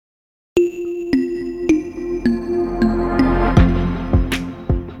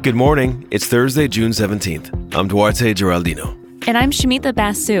Good morning. It's Thursday, June 17th. I'm Duarte Geraldino. And I'm Shamita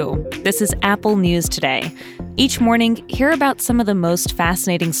Basu. This is Apple News Today. Each morning, hear about some of the most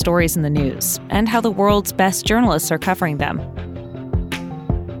fascinating stories in the news and how the world's best journalists are covering them.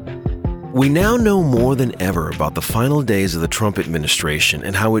 We now know more than ever about the final days of the Trump administration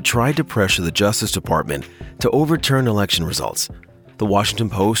and how it tried to pressure the Justice Department to overturn election results. The Washington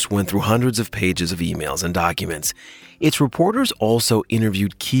Post went through hundreds of pages of emails and documents. Its reporters also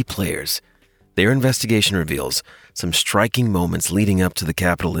interviewed key players. Their investigation reveals some striking moments leading up to the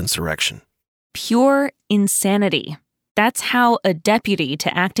Capitol insurrection. Pure insanity. That's how a deputy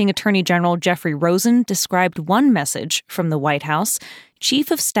to Acting Attorney General Jeffrey Rosen described one message from the White House. Chief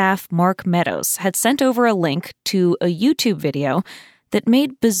of Staff Mark Meadows had sent over a link to a YouTube video that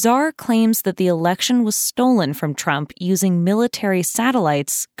made bizarre claims that the election was stolen from Trump using military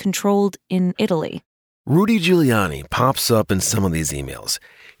satellites controlled in Italy. Rudy Giuliani pops up in some of these emails.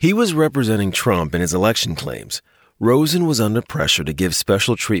 He was representing Trump in his election claims. Rosen was under pressure to give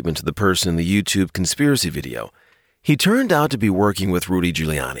special treatment to the person in the YouTube conspiracy video. He turned out to be working with Rudy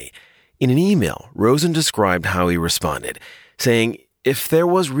Giuliani. In an email, Rosen described how he responded, saying, "If there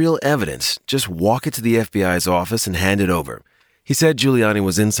was real evidence, just walk it to the FBI's office and hand it over." He said Giuliani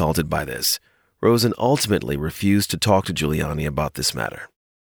was insulted by this. Rosen ultimately refused to talk to Giuliani about this matter.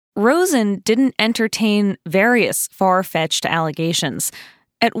 Rosen didn't entertain various far-fetched allegations.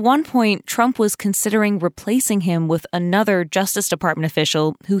 At one point, Trump was considering replacing him with another Justice Department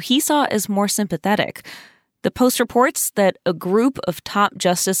official who he saw as more sympathetic. The Post reports that a group of top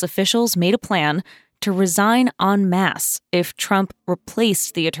justice officials made a plan to resign en masse if Trump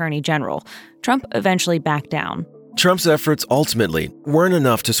replaced the Attorney General. Trump eventually backed down. Trump's efforts ultimately weren't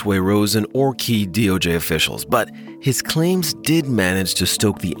enough to sway Rosen or key DOJ officials, but his claims did manage to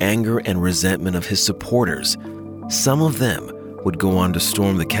stoke the anger and resentment of his supporters. Some of them would go on to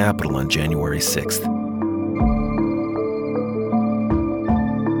storm the Capitol on January 6th.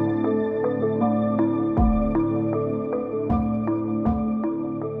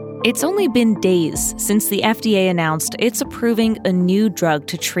 It's only been days since the FDA announced it's approving a new drug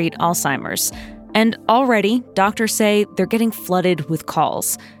to treat Alzheimer's. And already, doctors say they're getting flooded with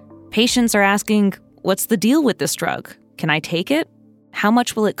calls. Patients are asking, what's the deal with this drug? Can I take it? How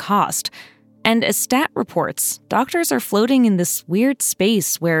much will it cost? And as Stat reports, doctors are floating in this weird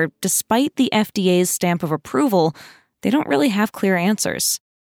space where, despite the FDA's stamp of approval, they don't really have clear answers.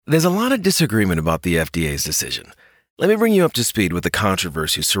 There's a lot of disagreement about the FDA's decision. Let me bring you up to speed with the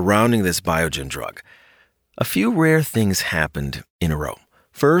controversy surrounding this Biogen drug. A few rare things happened in a row.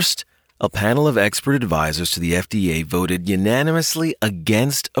 First, a panel of expert advisors to the FDA voted unanimously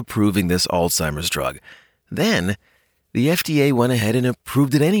against approving this Alzheimer's drug. Then, the FDA went ahead and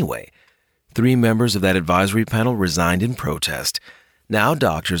approved it anyway. 3 members of that advisory panel resigned in protest. Now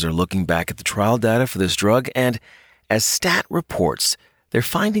doctors are looking back at the trial data for this drug, and as Stat reports, they're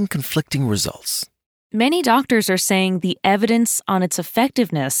finding conflicting results. Many doctors are saying the evidence on its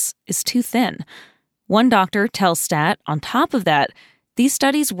effectiveness is too thin. One doctor tells Stat, on top of that, these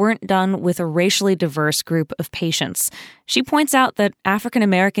studies weren't done with a racially diverse group of patients. She points out that African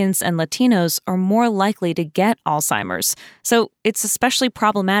Americans and Latinos are more likely to get Alzheimer's, so it's especially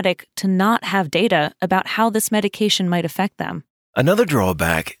problematic to not have data about how this medication might affect them. Another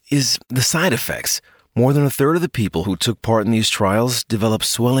drawback is the side effects. More than a third of the people who took part in these trials developed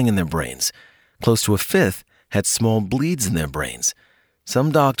swelling in their brains. Close to a fifth had small bleeds in their brains.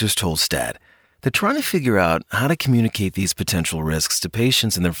 Some doctors told Stat they're trying to figure out how to communicate these potential risks to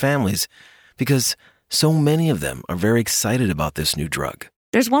patients and their families because so many of them are very excited about this new drug.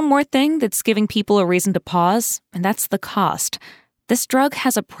 There's one more thing that's giving people a reason to pause, and that's the cost. This drug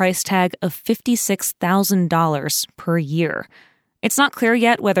has a price tag of $56,000 per year. It's not clear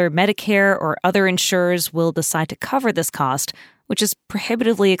yet whether Medicare or other insurers will decide to cover this cost, which is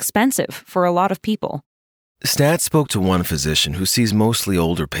prohibitively expensive for a lot of people. Stat spoke to one physician who sees mostly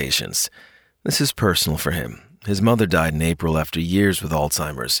older patients. This is personal for him. His mother died in April after years with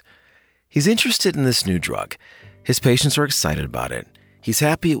Alzheimer's. He's interested in this new drug. His patients are excited about it. He's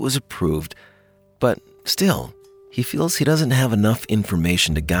happy it was approved, but still, he feels he doesn't have enough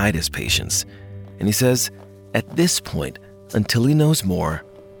information to guide his patients. And he says, at this point, until he knows more,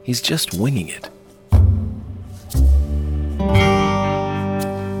 he's just winging it.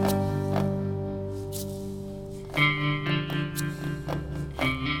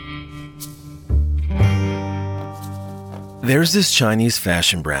 There's this Chinese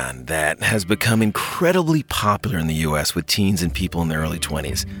fashion brand that has become incredibly popular in the U.S. with teens and people in their early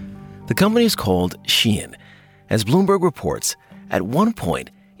 20s. The company is called Shein. As Bloomberg reports, at one point,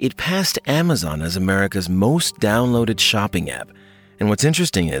 it passed Amazon as America's most downloaded shopping app, And what's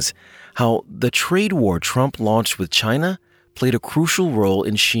interesting is how the trade war Trump launched with China played a crucial role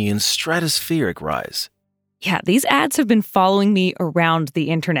in Shein's stratospheric rise. Yeah, these ads have been following me around the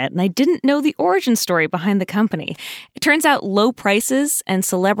internet, and I didn't know the origin story behind the company. It turns out low prices and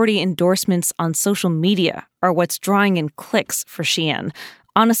celebrity endorsements on social media are what's drawing in clicks for Shein.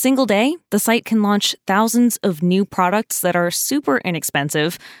 On a single day, the site can launch thousands of new products that are super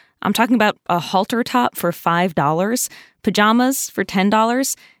inexpensive. I'm talking about a halter top for $5, pajamas for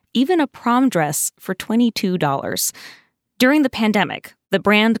 $10, even a prom dress for $22. During the pandemic, the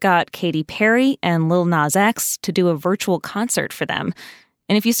brand got Katy Perry and Lil Nas X to do a virtual concert for them.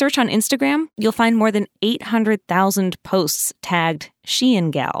 And if you search on Instagram, you'll find more than 800,000 posts tagged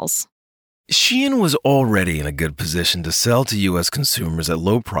Shein Gals. Shein was already in a good position to sell to U.S. consumers at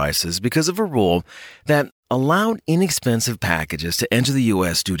low prices because of a rule that allowed inexpensive packages to enter the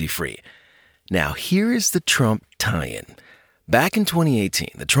U.S. duty-free. Now, here is the Trump tie-in. Back in 2018,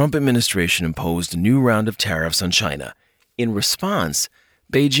 the Trump administration imposed a new round of tariffs on China. In response,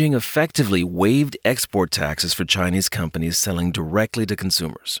 Beijing effectively waived export taxes for Chinese companies selling directly to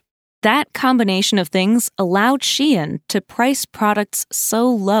consumers. That combination of things allowed Shein to price products so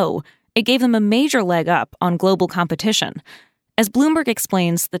low, it gave them a major leg up on global competition. As Bloomberg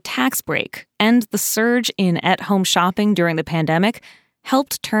explains, the tax break and the surge in at-home shopping during the pandemic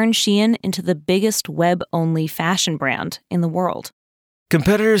helped turn Shein into the biggest web-only fashion brand in the world.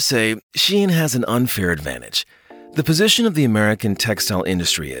 Competitors say Shein has an unfair advantage. The position of the American textile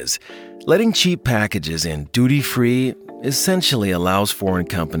industry is letting cheap packages in duty-free essentially allows foreign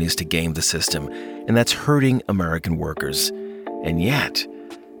companies to game the system, and that's hurting American workers. And yet,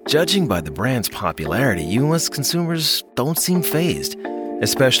 judging by the brand's popularity, U.S. consumers don't seem fazed,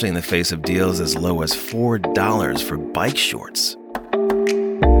 especially in the face of deals as low as $4 for bike shorts.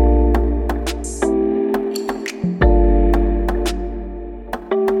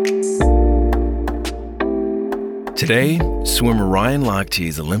 Today, swimmer Ryan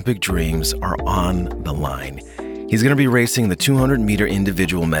Lochte's Olympic dreams are on the line. He's going to be racing the 200-meter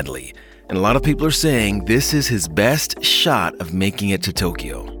individual medley, and a lot of people are saying this is his best shot of making it to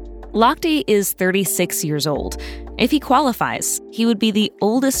Tokyo. Lochte is 36 years old. If he qualifies, he would be the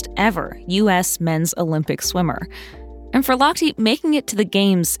oldest ever U.S. men's Olympic swimmer. And for Lochte, making it to the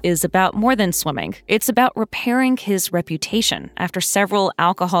Games is about more than swimming. It's about repairing his reputation after several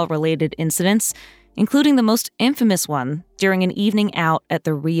alcohol-related incidents, including the most infamous one during an evening out at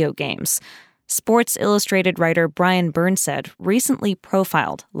the Rio Games. Sports Illustrated writer Brian Burnsett recently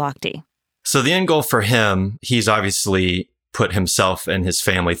profiled Lochte. So the end goal for him, he's obviously put himself and his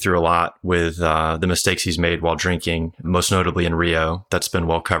family through a lot with the mistakes he's made while drinking, most notably in Rio. That's been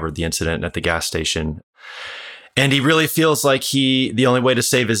well covered, the incident at the gas station. And he really feels like the only way to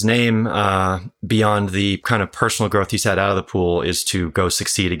save his name beyond the kind of personal growth he's had out of the pool is to go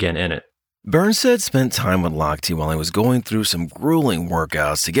succeed again in it. Burnsett spent time with Lochte while he was going through some grueling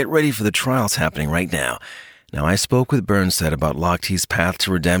workouts to get ready for the trials happening right now. Now, I spoke with Burnsett about Lochte's path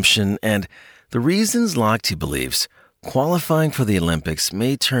to redemption and the reasons Lochte believes qualifying for the Olympics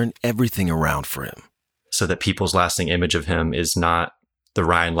may turn everything around for him. So that people's lasting image of him is not the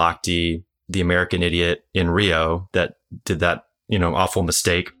Ryan Lochte, the American idiot in Rio that did that, awful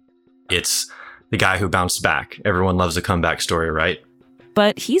mistake. It's the guy who bounced back. Everyone loves a comeback story, right?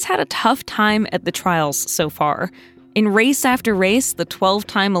 But he's had a tough time at the trials so far. In race after race, the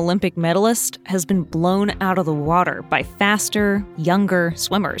 12-time Olympic medalist has been blown out of the water by faster, younger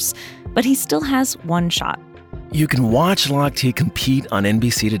swimmers. But he still has one shot. You can watch Lochte compete on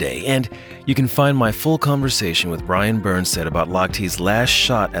NBC today, and you can find my full conversation with Brian Burnsett about Lochte's last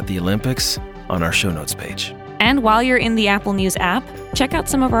shot at the Olympics on our show notes page. And while you're in the Apple News app, check out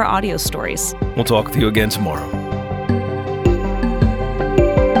some of our audio stories. We'll talk with you again tomorrow.